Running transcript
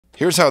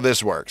here's how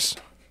this works.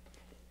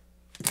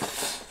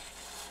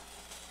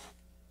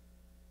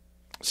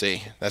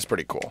 See, that's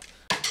pretty cool.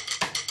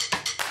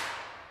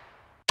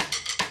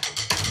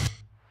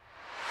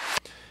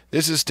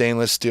 This is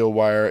stainless steel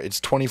wire. It's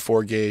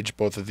 24 gauge,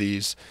 both of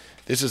these.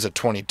 This is a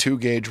 22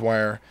 gauge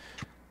wire.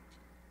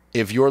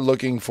 If you're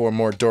looking for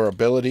more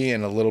durability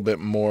and a little bit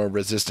more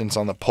resistance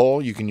on the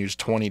pull, you can use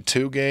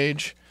 22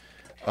 gauge.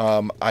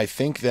 I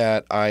think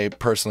that I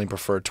personally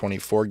prefer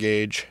 24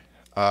 gauge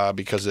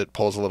because it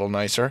pulls a little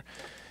nicer.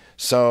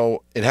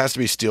 So it has to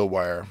be steel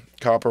wire.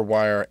 Copper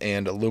wire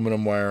and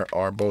aluminum wire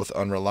are both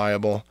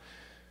unreliable.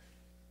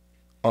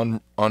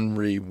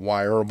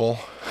 Unrewirable.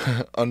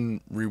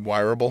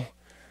 Unrewirable.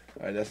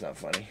 Alright, that's not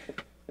funny.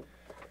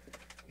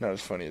 Not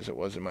as funny as it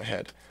was in my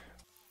head.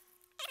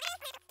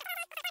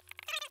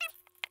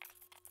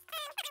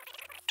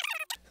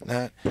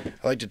 That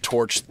I like to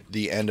torch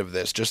the end of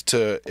this just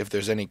to, if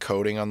there's any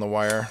coating on the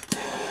wire.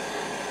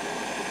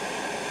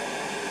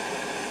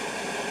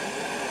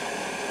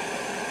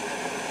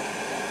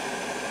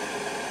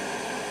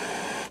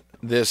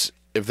 This,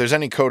 if there's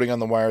any coating on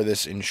the wire,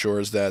 this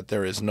ensures that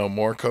there is no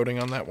more coating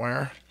on that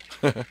wire.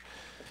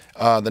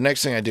 The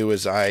next thing I do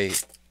is I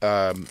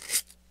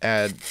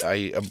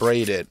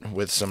abrade it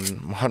with some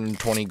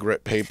 120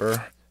 grit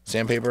paper,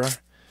 sandpaper.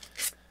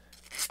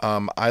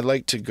 I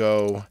like to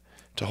go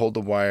to hold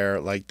the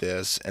wire like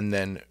this and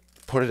then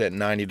put it at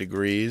 90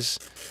 degrees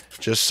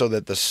just so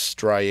that the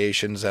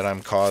striations that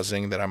I'm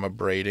causing, that I'm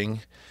abrading,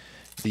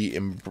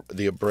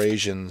 the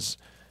abrasions,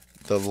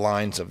 the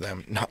lines of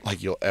them, not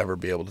like you'll ever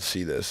be able to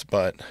see this,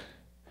 but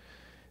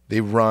they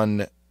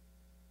run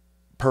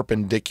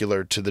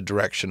perpendicular to the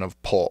direction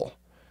of pull.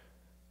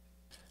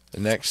 The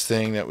next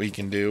thing that we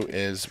can do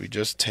is we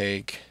just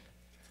take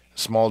a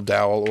small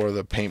dowel or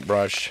the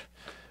paintbrush.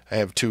 I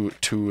have two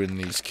in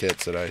these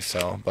kits that I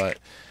sell, but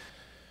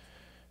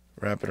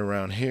wrap it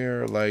around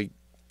here like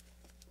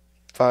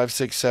 5,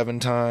 6,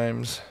 7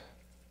 times.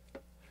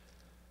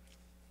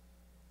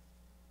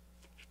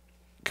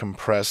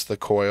 Compress the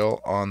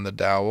coil on the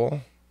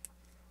dowel.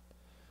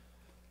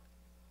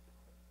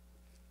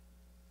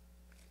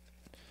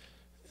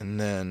 And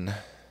then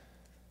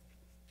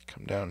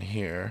come down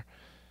here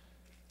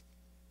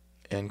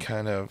and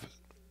kind of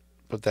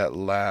put that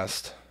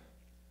last,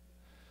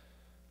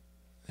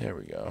 there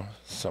we go,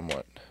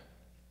 somewhat.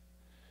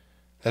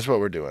 That's what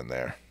we're doing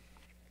there.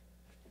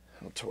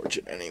 I'll torch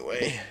it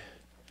anyway.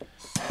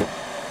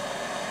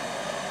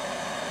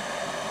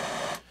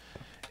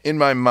 In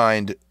my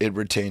mind, it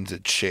retains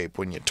its shape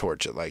when you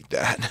torch it like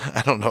that.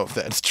 I don't know if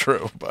that's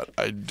true, but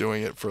I'm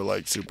doing it for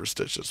like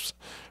superstitious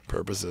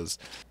purposes.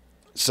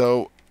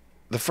 So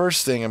the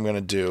first thing I'm going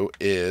to do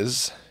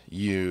is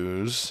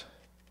use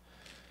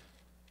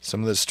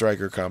some of this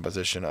striker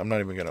composition. I'm not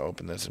even going to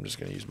open this. I'm just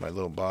going to use my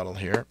little bottle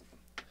here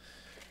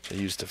I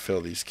use to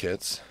fill these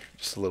kits.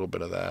 Just a little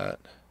bit of that.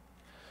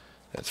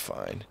 That's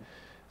fine.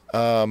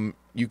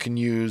 You can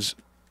use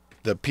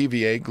the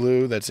PVA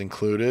glue that's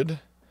included,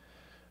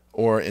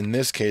 or in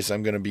this case,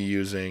 I'm going to be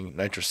using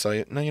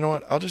nitrocellulose. No, you know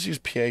what? I'll just use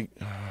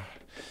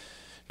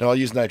No, I'll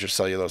use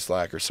nitrocellulose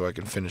lacquer so I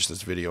can finish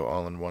this video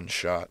all in one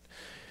shot.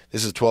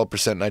 This is 12%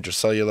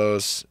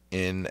 nitrocellulose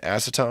in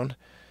acetone,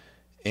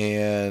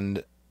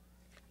 and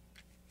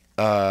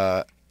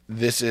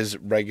this is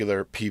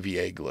regular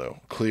PVA glue,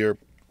 clear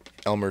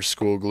Elmer's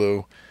school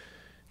glue.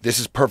 This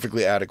is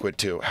perfectly adequate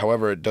too.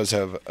 However, it does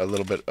have a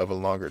little bit of a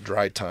longer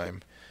dry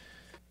time.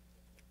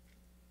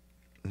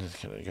 I'm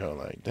just going to go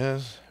like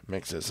this,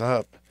 mix this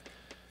up.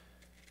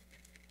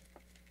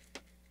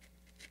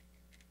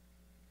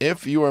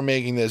 If you are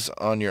making this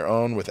on your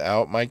own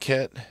without my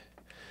kit,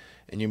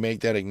 and you make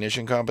that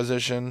ignition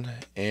composition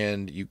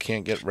and you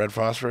can't get red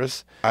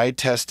phosphorus, I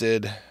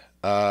tested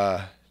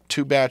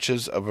 2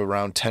 batches of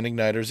around 10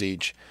 igniters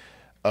each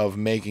of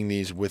making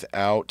these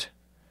without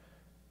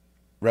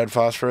red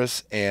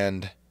phosphorus,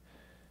 and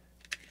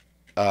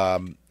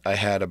I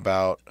had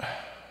about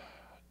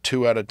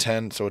 2 out of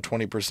 10, so a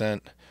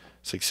 20%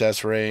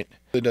 success rate.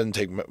 It doesn't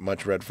take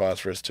much red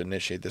phosphorus to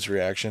initiate this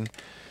reaction,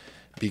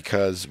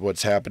 because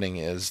what's happening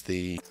is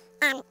the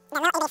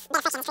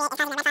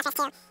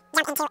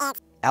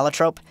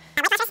allotrope,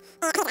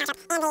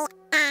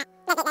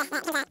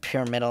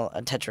 pyramidal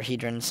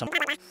tetrahedron, some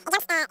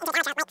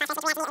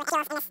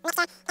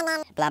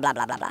blah blah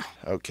blah blah blah.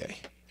 Okay.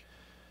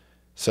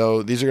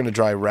 So these are going to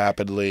dry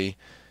rapidly.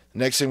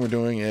 Next thing we're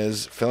doing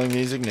is filling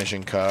these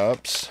ignition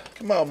cups.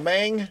 Come on,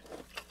 Ming.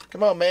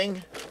 Come on,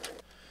 Ming.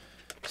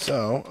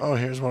 So, oh,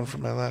 here's one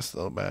from my last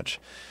little batch.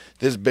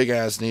 This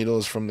big-ass needle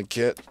is from the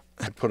kit.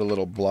 I put a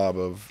little blob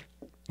of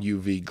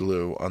UV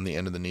glue on the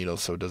end of the needle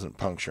so it doesn't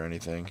puncture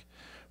anything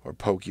or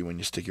poke you when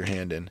you stick your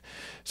hand in.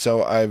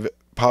 So I've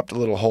popped a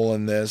little hole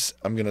in this.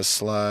 I'm going to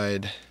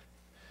slide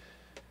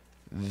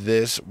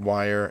this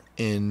wire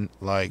in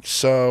like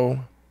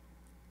so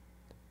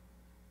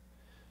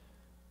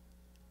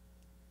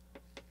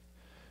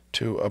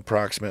to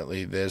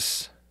approximately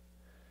this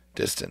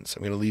distance.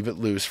 I'm going to leave it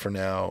loose for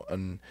now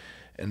and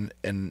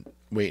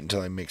wait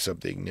until I mix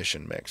up the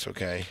ignition mix,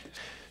 okay?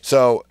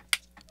 So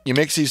You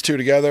mix these two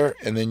together,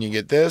 and then you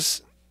get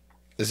this.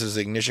 This is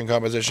ignition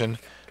composition.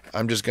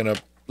 I'm just gonna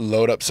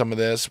load up some of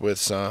this with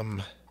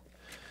some.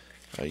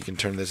 You can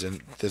turn this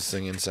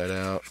thing inside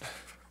out.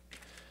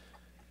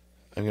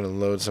 I'm gonna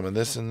load some of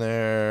this in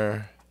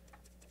there.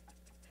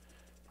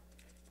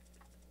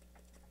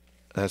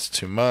 That's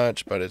too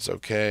much, but it's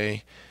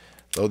okay.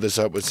 Load this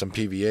up with some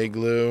PVA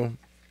glue.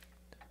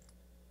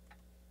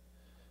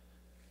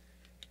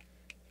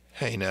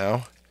 Hey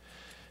now.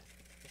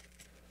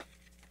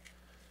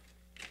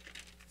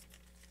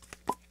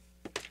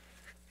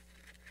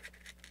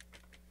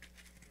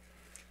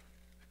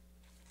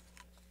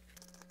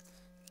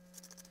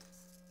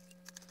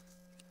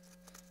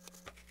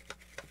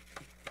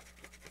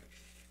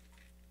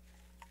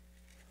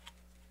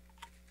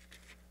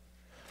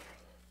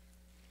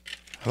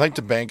 I like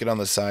to bank it on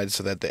the side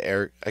so that the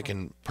air, I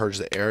can purge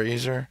the air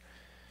easier.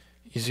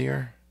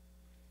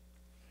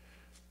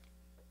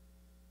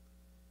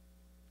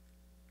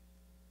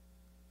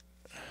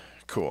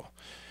 Cool.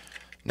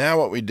 Now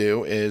what we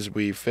do is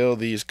we fill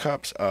these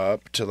cups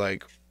up to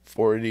like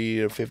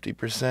 40 to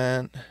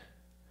 50%.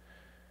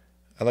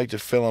 I like to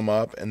fill them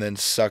up and then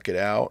suck it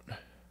out.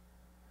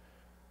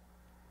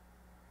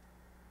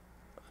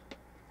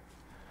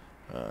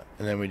 And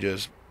then we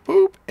just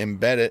boop,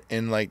 embed it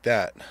in like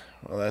that.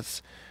 Well,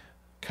 that's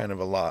kind of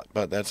a lot,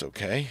 but that's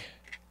okay.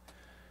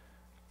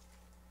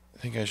 I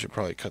think I should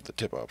probably cut the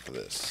tip off for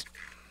this.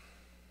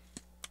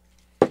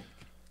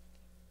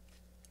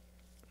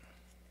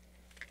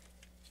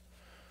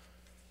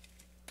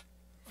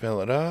 Fill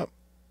it up.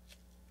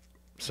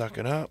 Suck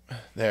it up.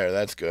 There,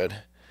 that's good.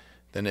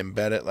 Then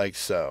embed it like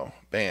so.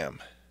 Bam.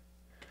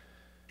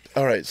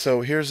 Alright, so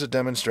here's a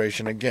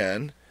demonstration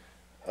again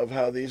of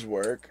how these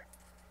work.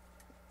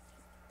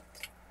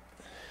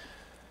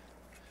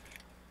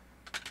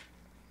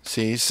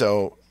 See,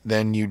 so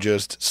then you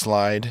just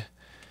slide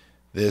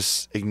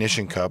this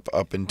ignition cup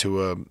up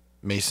into a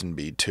mason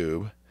bead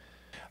tube.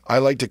 I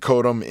like to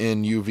coat them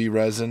in UV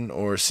resin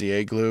or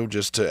CA glue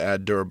just to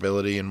add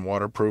durability and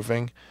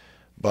waterproofing.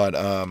 But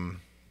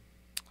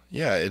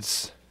yeah,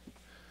 it's.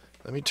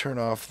 Let me turn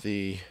off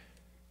the.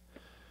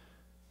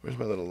 Where's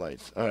my little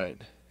lights? All right.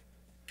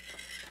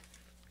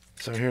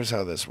 So here's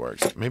how this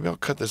works. Maybe I'll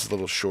cut this a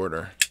little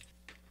shorter.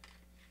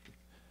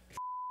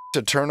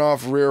 To turn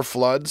off rear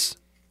floods.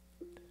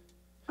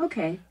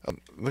 Okay.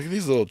 Look at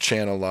these little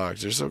channel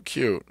locks. They're so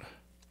cute.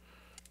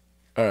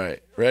 All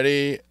right.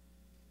 Ready?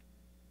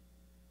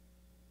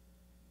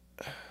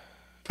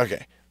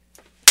 Okay.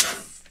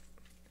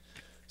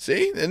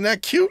 See? Isn't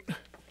that cute?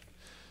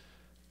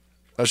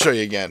 I'll show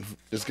you again,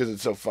 just because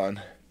it's so fun.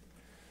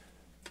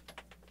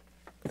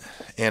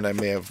 And I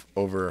may have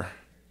over...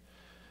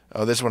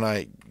 Oh, this one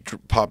I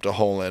popped a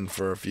hole in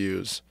for a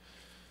fuse.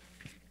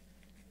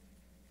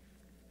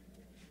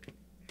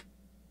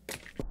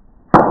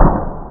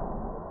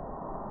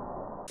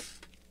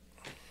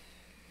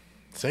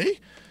 See?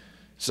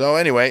 So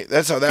anyway,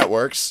 that's how that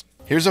works.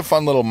 Here's a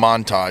fun little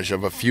montage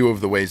of a few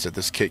of the ways that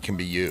this kit can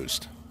be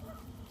used.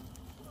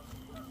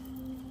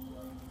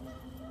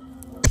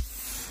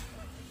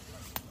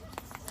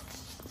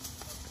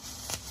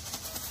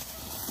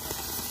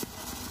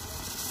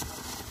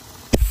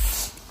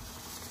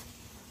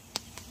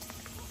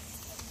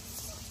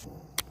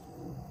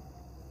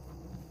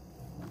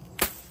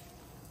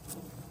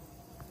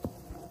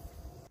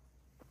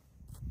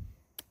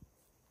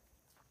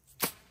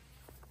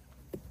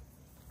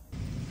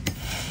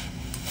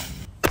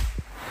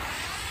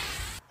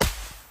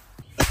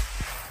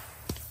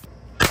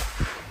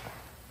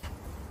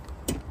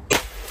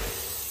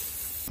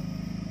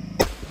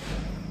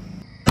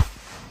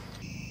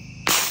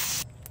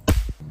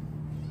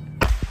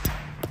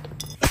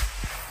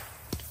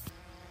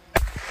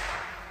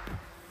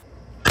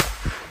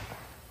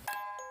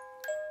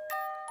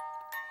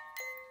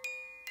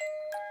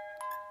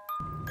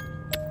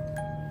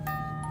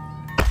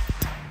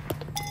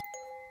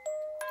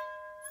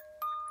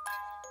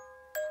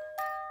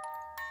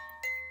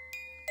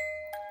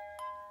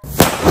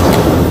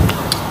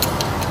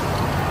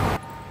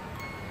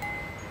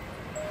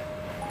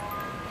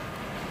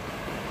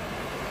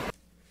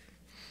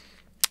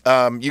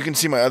 You can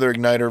see my other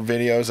igniter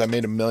videos. I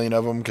made 1 million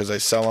of them because I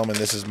sell them, and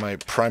this is my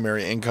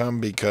primary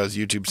income because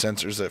YouTube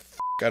censors the f***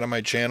 out of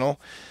my channel.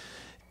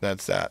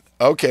 That's that.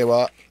 Okay,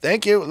 well,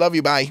 thank you. Love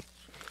you. Bye.